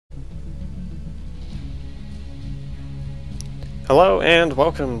Hello and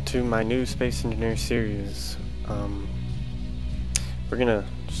welcome to my new Space Engineer series. We're gonna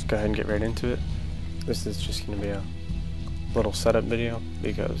just go ahead and get right into it. This is just gonna be a little setup video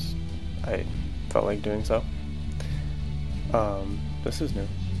because I felt like doing so. This is new.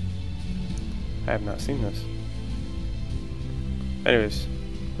 I have not seen this. Anyways,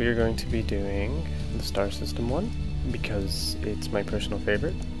 we are going to be doing the Star System one because it's my personal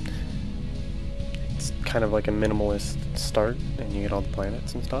favorite. It's kind of like a minimalist start and you get all the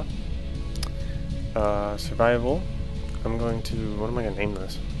planets and stuff. Survival, I'm going to, what am I going to name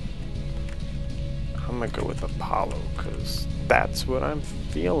this? I'm going to go with Apollo because that's what I'm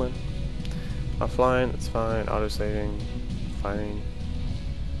feeling. Offline, it's fine. Autosaving, fine.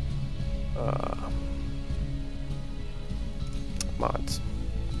 Mods.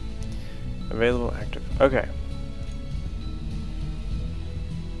 Available, active. Okay.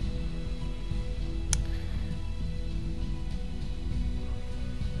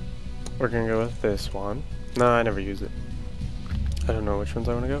 We're gonna go with this one. No, I never use it. I don't know which ones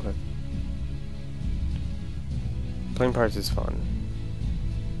I want to go with. Plane parts is fun.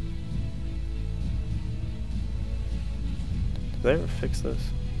 Did they ever fix this?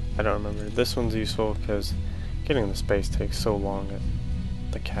 I don't remember. This one's useful because getting into space takes so long at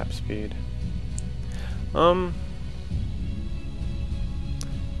the cap speed.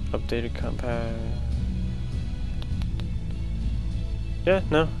 Updated compact. Yeah,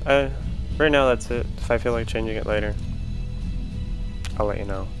 no, right now that's it. If I feel like changing it later, I'll let you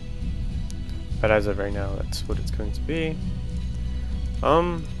know. But as of right now, that's what it's going to be.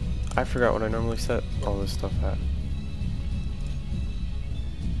 I forgot what I normally set all this stuff at.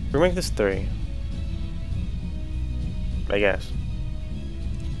 We'll make this 3. I guess.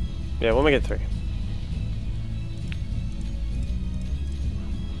 Yeah, we'll make it 3.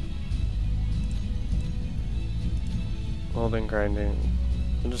 Welding, grinding.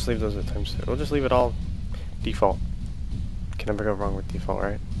 We'll just leave those at times 2. We'll just leave it all default. Can never go wrong with default,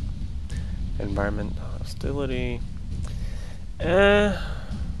 right? Environment, hostility. I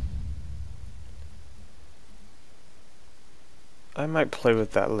might play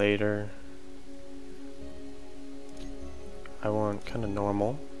with that later. I want kind of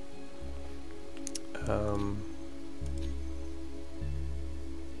normal. I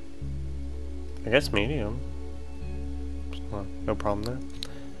guess medium. Well, no problem there.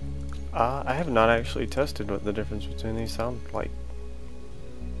 I have not actually tested what the difference between these sound like.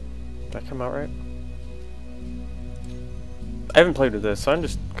 Did that come out right? I haven't played with this, so I'm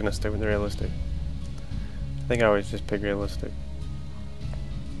just gonna stay with the realistic. I think I always just pick realistic.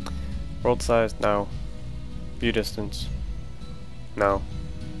 World size, no. View distance, no.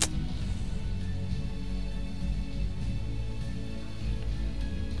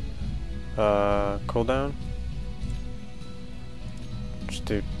 Cooldown. Just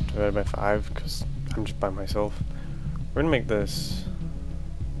do divided by 5 because I'm just by myself. We're gonna make this.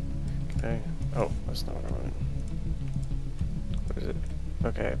 Okay. Oh, that's not what I wanted. What is it?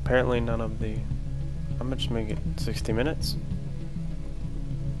 Okay. Apparently none of the. I'm gonna just make it 60 minutes.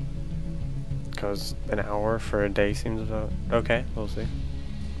 Because an hour for a day seems about okay. We'll see.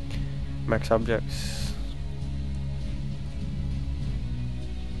 Max objects.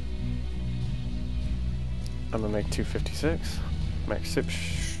 I'm gonna make 256. Max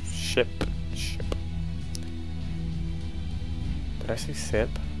ship. Did I say sip?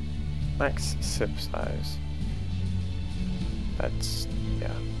 Max sip size. That's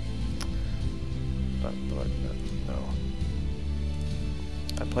yeah. But no.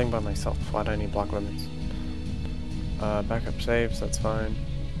 I'm playing by myself. Why do I need block limits? Backup saves. That's fine.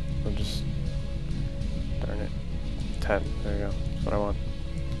 We'll just darn it. 10. There you go. That's what I want.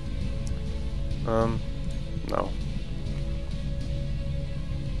 No.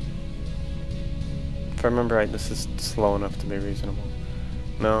 If I remember right, this is slow enough to be reasonable.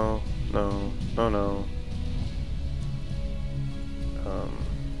 No.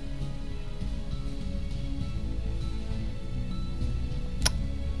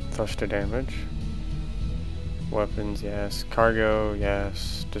 Thruster damage. Weapons, yes. Cargo,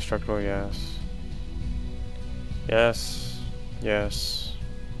 yes. Destructible, yes. Yes. Yes.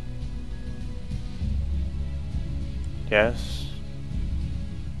 Yes.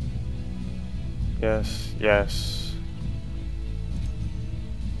 Yes. Yes.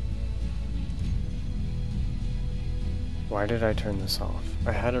 Why did I turn this off?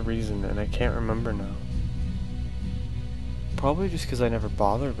 I had a reason and I can't remember now. Probably just because I never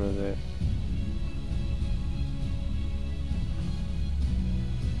bothered with it.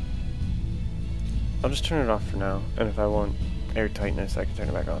 I'll just turn it off for now, and if I want air tightness, I can turn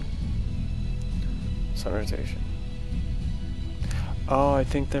it back on. Sun rotation. Oh, I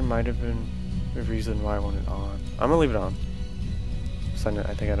think there might have been a reason why I want it on. I'm gonna leave it on.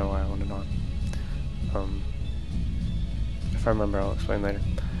 I think I know why I want it on. If I remember, I'll explain later.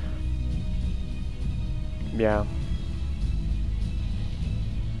 Yeah.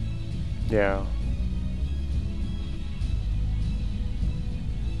 Yeah.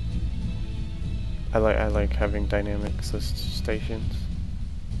 I like having dynamic assist stations.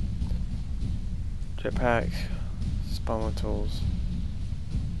 Jetpack, spawn tools.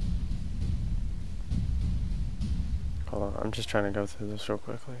 Hold on, I'm just trying to go through this real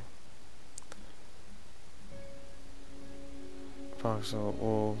quickly. Voxel,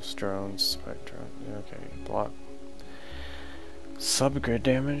 wolves, drones, spike drone. Yeah, okay, block. Subgrid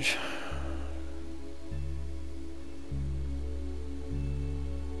damage.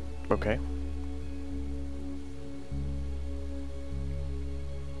 Okay.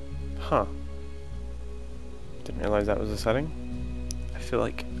 Huh. Didn't realize that was a setting. I feel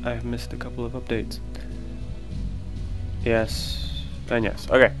like I've missed a couple of updates. Yes, and yes.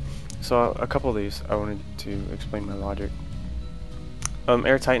 Okay, so a couple of these I wanted to explain my logic.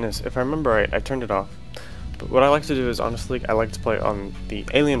 Air tightness, if I remember right, I turned it off. But what I like to do is, honestly, I like to play on the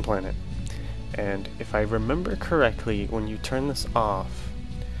alien planet. And if I remember correctly, when you turn this off,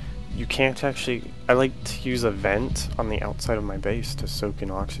 you can't actually... I like to use a vent on the outside of my base to soak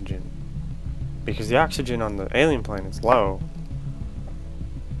in oxygen. Because the oxygen on the alien planet is low.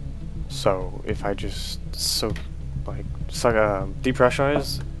 So if I just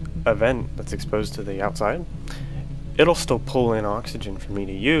depressurize a vent that's exposed to the outside, it'll still pull in oxygen for me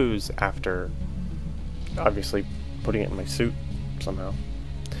to use after obviously putting it in my suit somehow.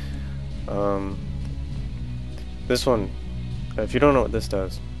 This one, if you don't know what this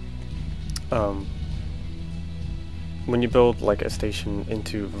does, when you build like a station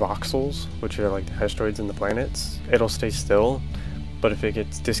into voxels, which are like the asteroids and the planets, it'll stay still, but if it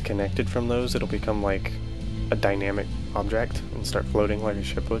gets disconnected from those, it'll become like a dynamic object and start floating like a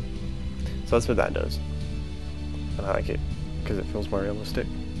ship would. So that's what that does. And I like it because it feels more realistic.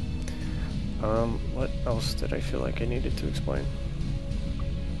 What else did I feel like I needed to explain?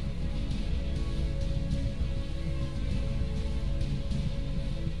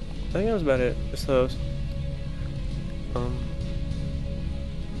 I think that was about it. Just those.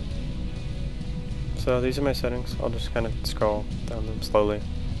 So these are my settings. I'll just kind of scroll down them slowly.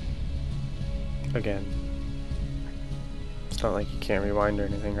 Again, it's not like you can't rewind or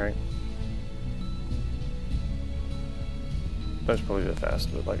anything, right? That's probably a bit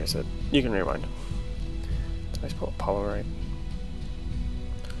fast, but like I said, you can rewind. It's a nice Polaroid.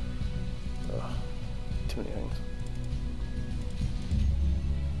 Ugh, too many things.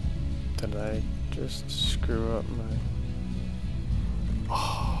 Did I just screw up my...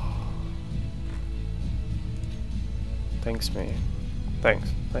 Oh. Thanks, me.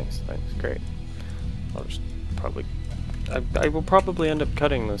 Thanks, great. I'll just probably... I will probably end up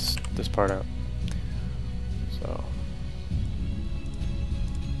cutting this part out. So...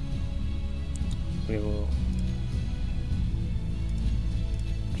 we will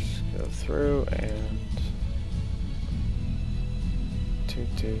just go through and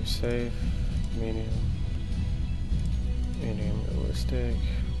 2-2 safe, medium realistic,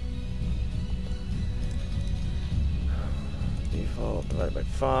 default divided by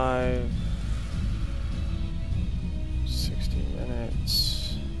 5, 60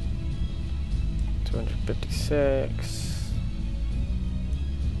 minutes, 256,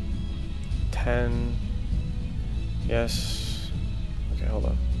 10, yes, okay, hold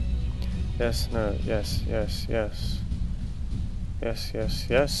on, yes, no, yes, yes, yes, yes, yes,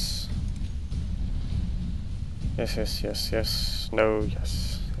 yes, yes, yes, yes, yes, no,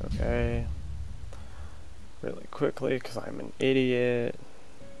 yes, okay, really quickly, because I'm an idiot.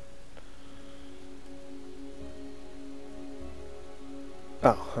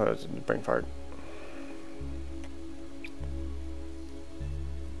 Oh, brain fart.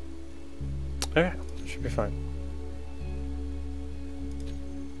 Okay, should be fine.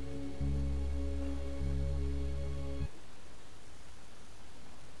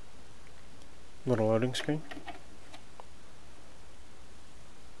 Little loading screen.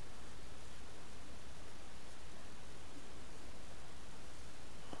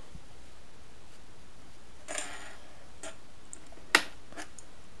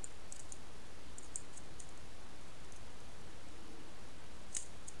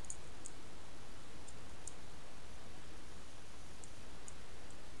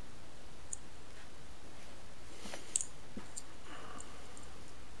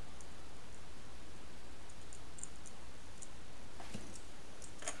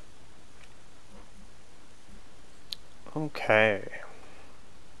 Okay.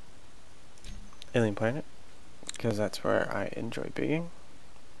 alien planet, because that's where I enjoy being.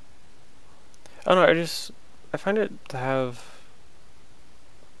 I don't know, I find it to have,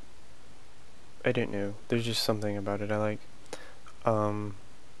 I don't know, there's just something about it I like.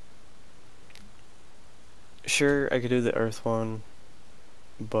 Sure, I could do the Earth one,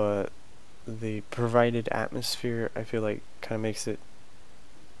 but the provided atmosphere, I feel like, kind of makes it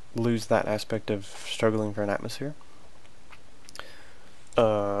lose that aspect of struggling for an atmosphere.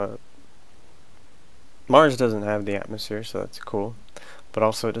 Mars doesn't have the atmosphere, so that's cool, but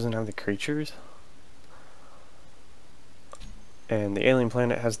also it doesn't have the creatures. And the alien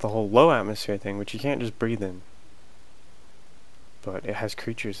planet has the whole low atmosphere thing, which you can't just breathe in. But it has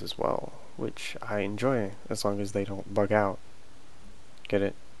creatures as well, which I enjoy, as long as they don't bug out. Get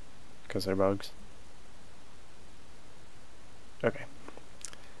it? Because they're bugs. Okay.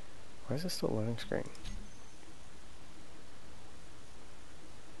 Why is this still loading screen?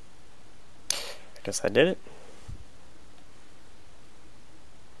 I guess I did it.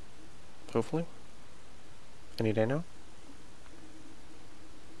 Hopefully. Any day now.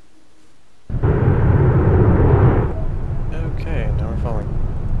 Okay, now we're falling.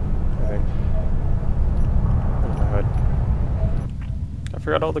 I think. Where's my HUD? I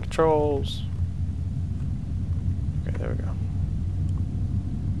forgot all the controls. Okay, there we go.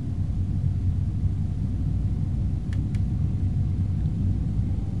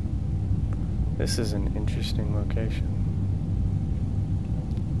 This is an interesting location.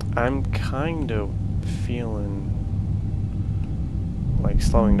 I'm kind of feeling like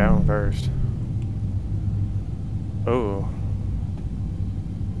slowing down first. Oh.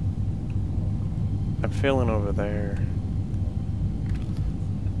 I'm feeling over there.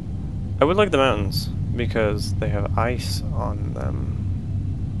 I would like the mountains because they have ice on them.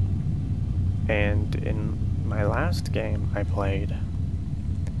 And in my last game I played,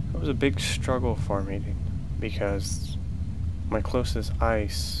 it was a big struggle for me because my closest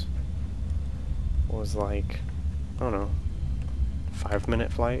ice was like, I don't know,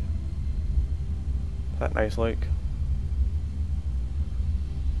 5-minute flight. That nice lake.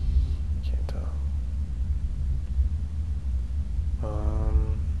 Can't tell.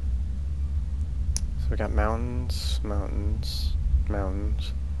 So we got mountains, mountains,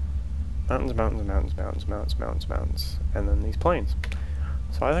 mountains, mountains, mountains, mountains, mountains, mountains, mountains, mountains, and then these plains.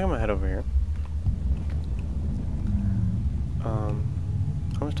 So I think I'm gonna head over here.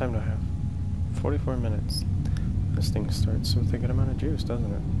 How much time do I have? 44 minutes. This thing starts with a good amount of juice,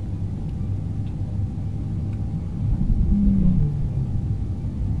 doesn't it?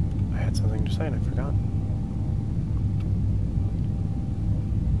 I had something to say and I forgot.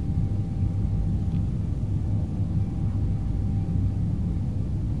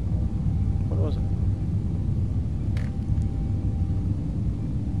 What was it?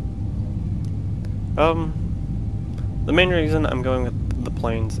 The main reason I'm going with the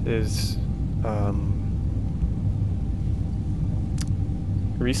plains is,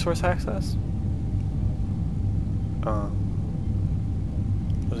 resource access? What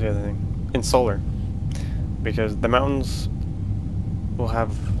was the other thing? In solar. Because the mountains will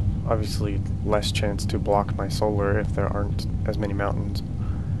have, obviously, less chance to block my solar if there aren't as many mountains.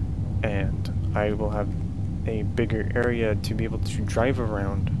 And I will have a bigger area to be able to drive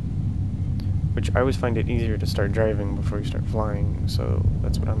around, which I always find it easier to start driving before you start flying, so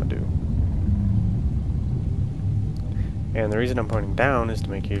that's what I'm gonna do. And the reason I'm pointing down is to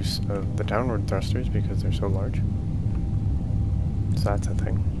make use of the downward thrusters because they're so large. So that's a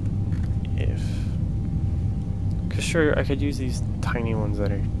thing. Because sure, I could use these tiny ones that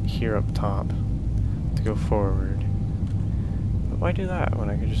are here up top to go forward. But why do that when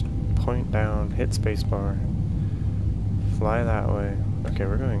I could just point down, hit spacebar, fly that way? Okay,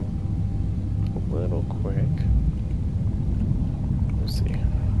 we're going a little quick. Let's see.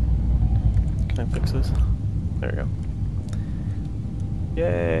 Can I fix this? There we go.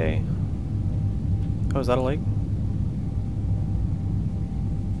 Yay! Oh, is that a lake?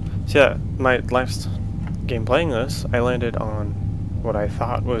 So yeah, my last game playing this, I landed on what I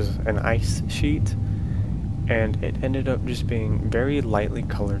thought was an ice sheet, and it ended up just being very lightly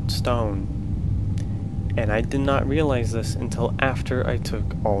colored stone. And I did not realize this until after I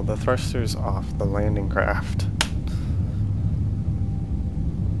took all the thrusters off the landing craft.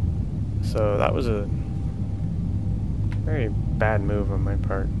 So that was a very bad move on my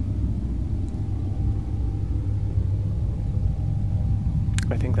part.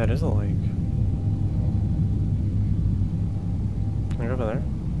 I think that is a lake. Can I go over there?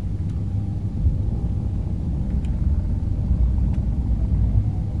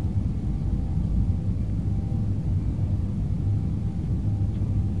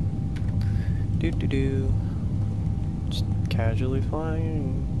 Do do do. Just casually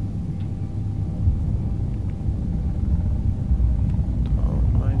flying.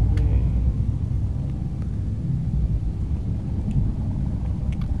 Don't mind me.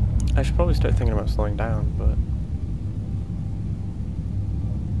 I should probably start thinking about slowing down, but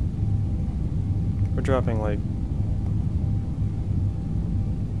we're dropping like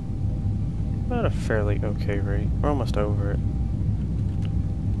at a fairly okay rate. We're almost over it.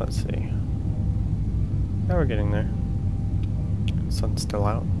 Let's see. Now we're getting there. Sun's still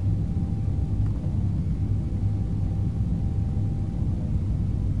out.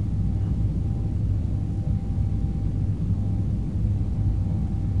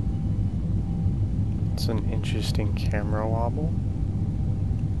 It's an interesting camera wobble.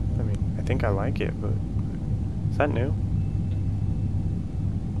 I mean, I think I like it, but is that new?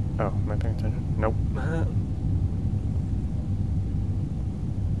 Oh, am I paying attention? Nope.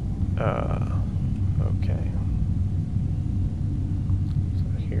 Okay. So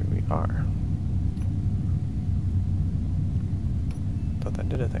here we are. Thought that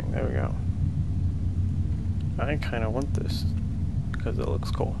did a thing. There we go. I kind of want this because it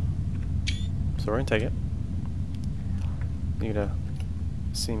looks cool. So we're gonna take it. You to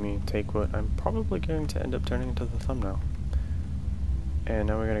see me take what I'm probably going to end up turning into the thumbnail. And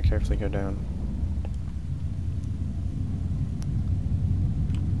now we're gonna carefully go down.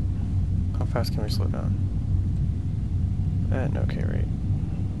 How fast can we slow down? At an okay rate.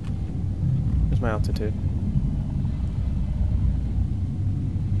 Here's my altitude.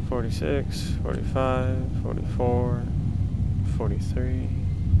 46, 45, 44, 43.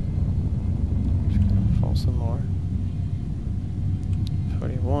 Just gonna fall some more.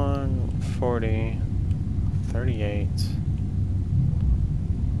 41, 40, 38,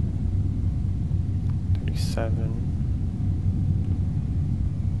 37.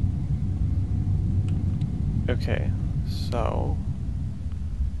 Okay, so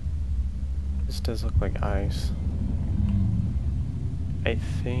this does look like ice. I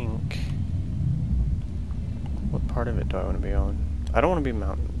think, what part of it do I want to be on? I don't want to be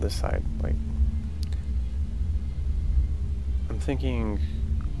mountain this side, like, I'm thinking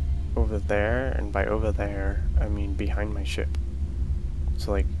over there, and by over there, I mean behind my ship.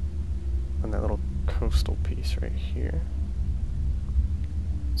 So like, on that little coastal piece right here.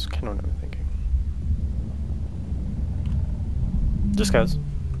 That's kind of what I'm thinking. Just cause,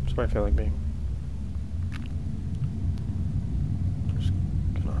 that's where I feel like being. Just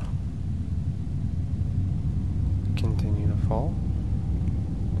gonna continue to fall.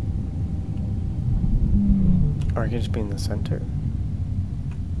 Or I could just be in the center.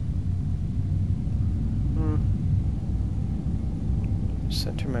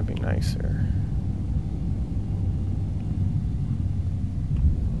 Center might be nicer.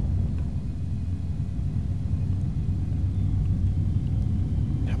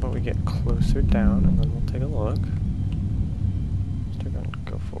 How about we get closer down and then we'll take a look. Still gonna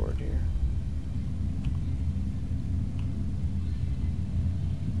go forward here.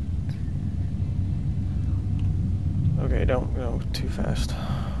 Okay, don't go too fast.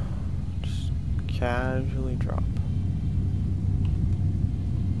 Just casually drop.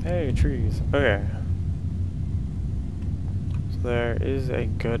 Hey, trees. Okay. So there is a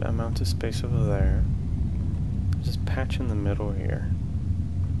good amount of space over there. There's this patch in the middle here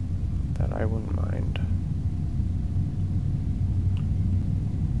that I wouldn't mind.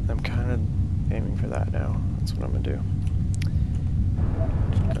 I'm kind of aiming for that now. That's what I'm gonna do.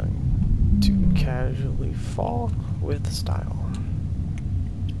 Just going to casually fall with style.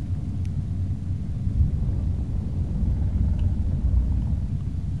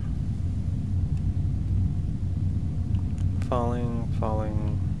 Falling,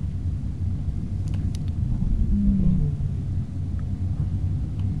 falling.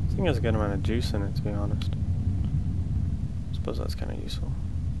 This thing has a good amount of juice in it, to be honest. I suppose that's kind of useful.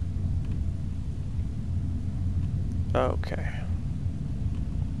 Okay.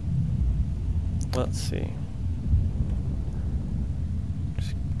 Let's see.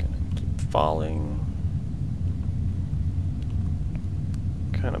 Just gonna keep falling.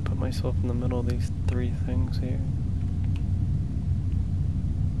 Kind of put myself in the middle of these three things here.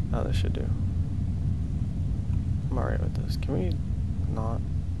 Oh, this should do. I'm alright with this. Can we not?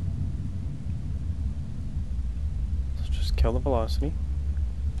 Let's just kill the velocity.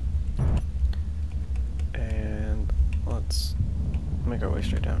 And let's make our way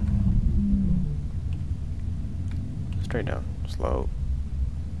straight down. Straight down. Slowly.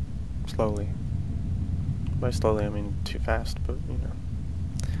 By slowly, I mean too fast, but you know.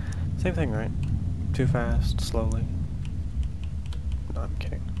 Same thing, right? Too fast, slowly. No, I'm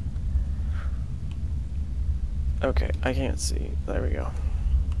kidding. Okay, I can't see. There we go.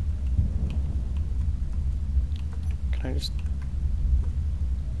 Can I just...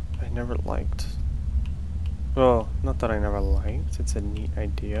 I never liked... Well, not that I never liked, it's a neat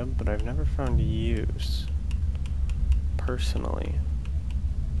idea, but I've never found use, personally,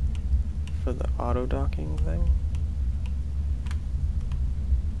 for the auto-docking thing.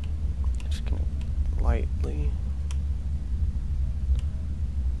 Just gonna lightly,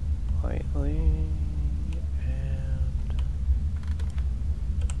 and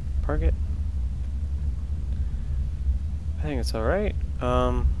park it. I think it's alright.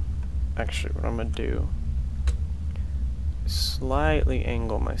 Actually, what I'm gonna do is slightly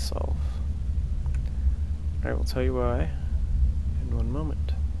angle myself. I will tell you why in one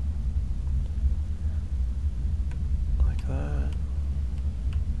moment. Like that.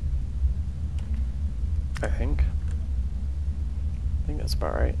 I think that's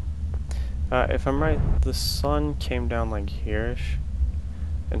about right. If I'm right, the sun came down like here-ish,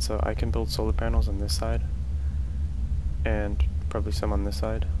 and so I can build solar panels on this side, and probably some on this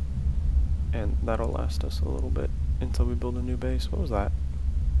side, and that'll last us a little bit until we build a new base. What was that?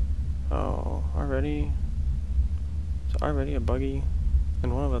 Oh, already? It's already a buggy,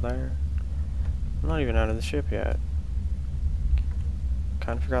 and one over there. I'm not even out of the ship yet.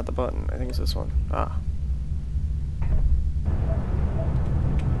 Kinda forgot the button. I think it's this one. Ah.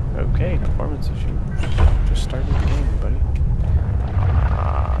 Okay, performance issue. Just started the game, buddy.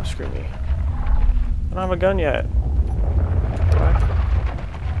 Ah, screw me. I don't have a gun yet. Do I?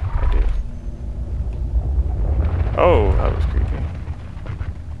 I do. Oh, that was creepy.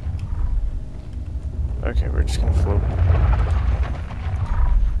 Okay, we're just gonna float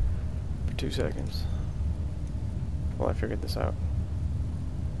for 2 seconds while I figured this out.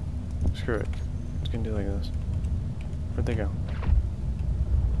 Screw it. It's gonna do like this. Where'd they go?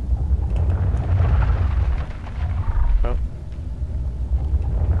 Oh.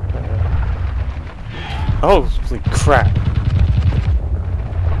 Oh, holy crap.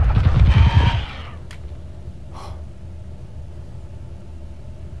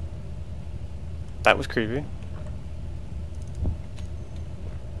 That was creepy.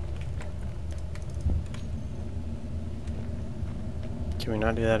 Can we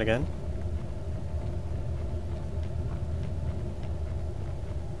not do that again?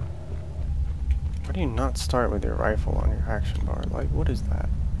 Why do you not start with your rifle on your action bar? Like, what is that?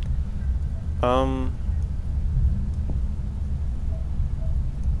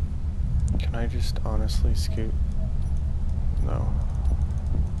 Can I just honestly scoot? No.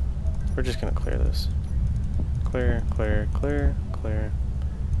 We're just gonna clear this. Clear, clear, clear, clear.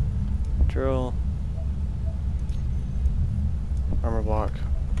 Drill. Armor block.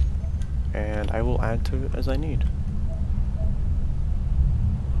 And I will add to it as I need.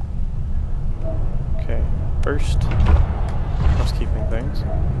 Okay, first, housekeeping things.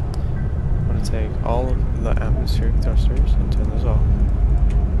 I'm gonna take all of the atmospheric thrusters and turn those off.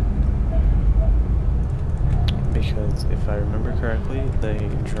 Because if I remember correctly, they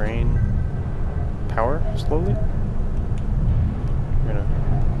drain power slowly. I'm gonna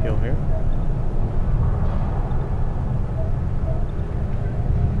heal here.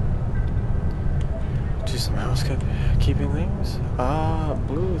 Do some housekeeping things.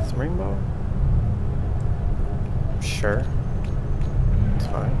 Blue with rainbow. Sure. It's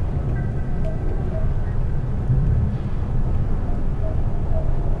fine.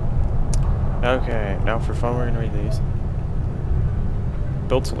 Okay, now for fun we're gonna read these.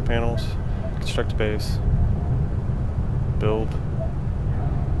 Build solar panels, construct a base, build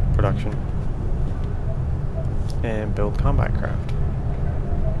production, and build combat craft.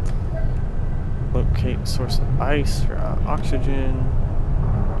 Locate source of ice for oxygen,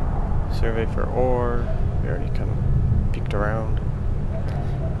 survey for ore. We already kind of peeked around.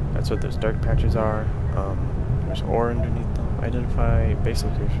 That's what those dark patches are. There's ore underneath them. Identify base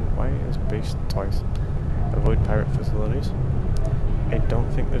location. Why is base twice? Avoid pirate facilities. I don't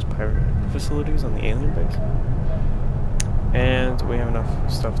think there's pirate facilities on the alien base. And we have enough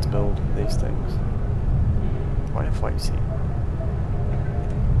stuff to build these things. Why a flight seat?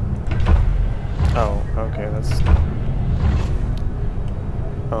 Oh, okay, that's...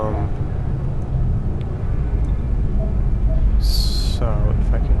 So,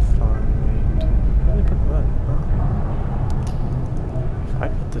 if I can find... Where did I put that? Oh. If I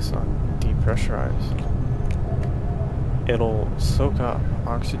put this on depressurized, it'll soak up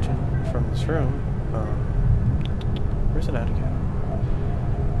oxygen from this room. Where's it at again?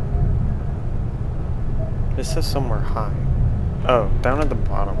 It says somewhere high. Oh, down at the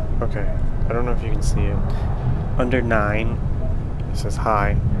bottom. Okay. I don't know if you can see it. Under 9, it says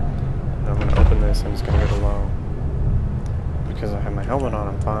high. And I'm going to open this and it's going to go to low. because I have my helmet on,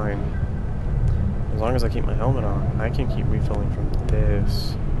 I'm fine. As long as I keep my helmet on, I can keep refilling from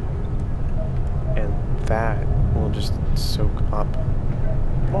this. And that will just soak up.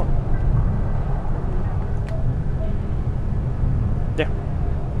 Come on. Yeah.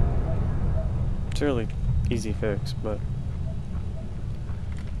 It's a really easy fix, but...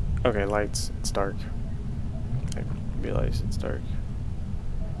 Okay, lights. It's dark. I realize it's dark.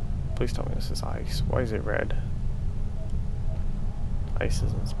 Please tell me this is ice. Why is it red? Ice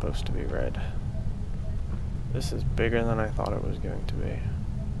isn't supposed to be red. This is bigger than I thought it was going to be.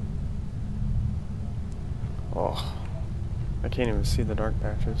 Oh, I can't even see the dark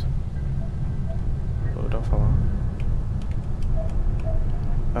patches. Oh, don't fall off.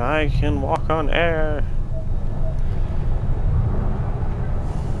 I can walk on air!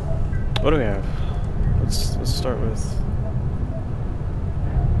 What do we have? Let's start with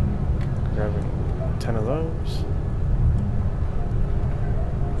grabbing 10 of those.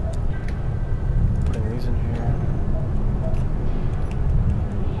 Putting these in here.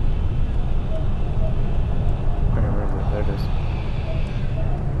 Okay, where is it? There it is.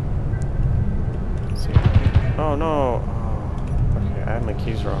 Let's see. Oh no! Oh, okay, I had my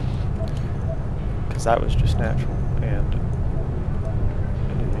keys wrong. Because that was just natural, and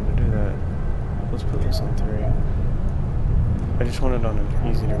I didn't mean to do that. Let's put this on 3. I just want it on an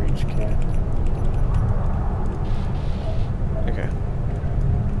easy to reach key. Okay.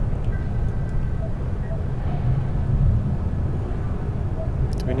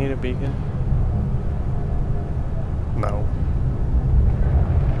 Do we need a beacon? No.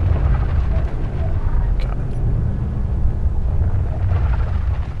 Got it.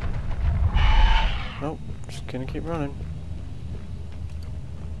 Nope, just gonna keep running.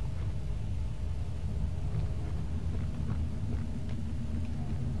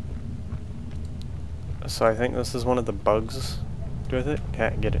 So I think this is one of the bugs with it.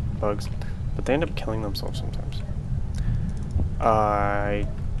 Can't get it, bugs. But they end up killing themselves sometimes. I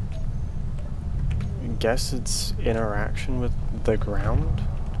guess it's interaction with the ground.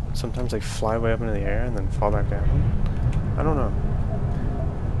 Sometimes they fly way up into the air and then fall back down. I don't know.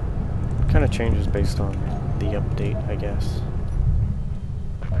 It kind of changes based on the update, I guess.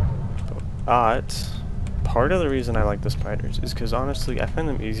 But part of the reason I like the spiders is because honestly I find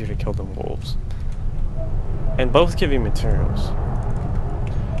them easier to kill than wolves. And both give you materials.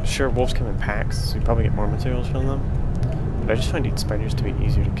 Sure, wolves come in packs, so you probably get more materials from them. But I just find these spiders to be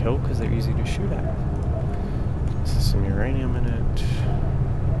easier to kill because they're easy to shoot at. This is some uranium in it.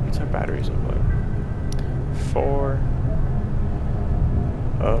 What's our batteries look like? 4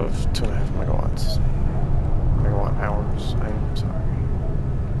 of 2.5 megawatts. Megawatt hours. I'm sorry.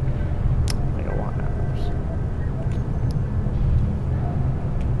 Megawatt hours.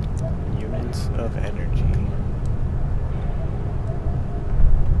 Units of energy.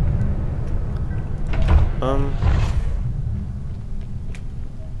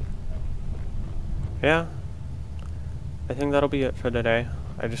 Yeah, I think that'll be it for today.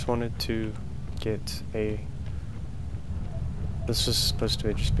 I just wanted to get a... This was supposed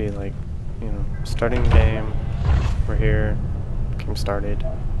to just be like, you know, starting the game. We're here. Game started.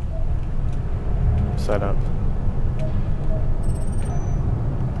 Set up.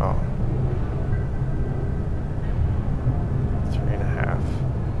 Oh. 3.5.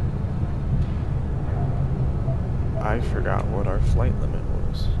 I forgot what our flight limit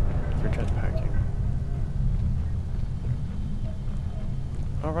was for jetpacking.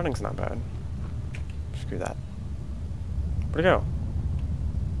 Oh, running's not bad. Screw that. Where'd it go?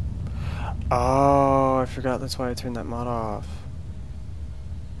 Oh, I forgot that's why I turned that mod off.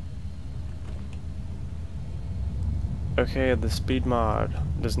 Okay, the speed mod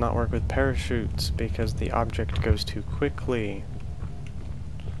does not work with parachutes because the object goes too quickly.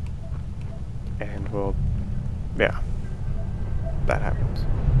 And well, yeah, that happens.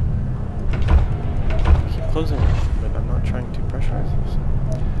 I keep closing it, but I'm not trying to pressurize this.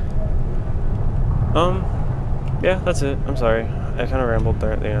 Yeah, that's it. I'm sorry. I kind of rambled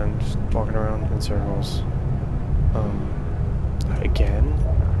there at the end, just walking around in circles. Again?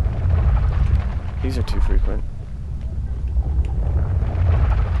 These are too frequent.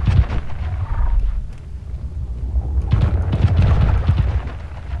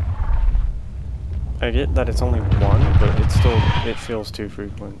 I get that it's only 1, but it feels too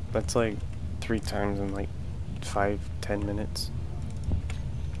frequent. That's like 3 times in like 5-10 minutes.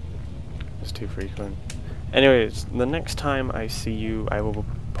 It's too frequent. Anyways, the next time I see you, I will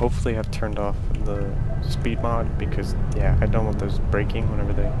hopefully have turned off the speed mod because, yeah, I don't want those braking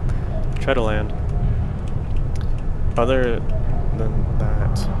whenever they try to land. Other than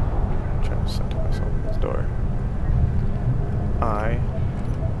that, I'm trying to center myself in this door. I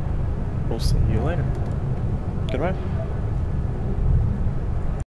will see you later. Goodbye.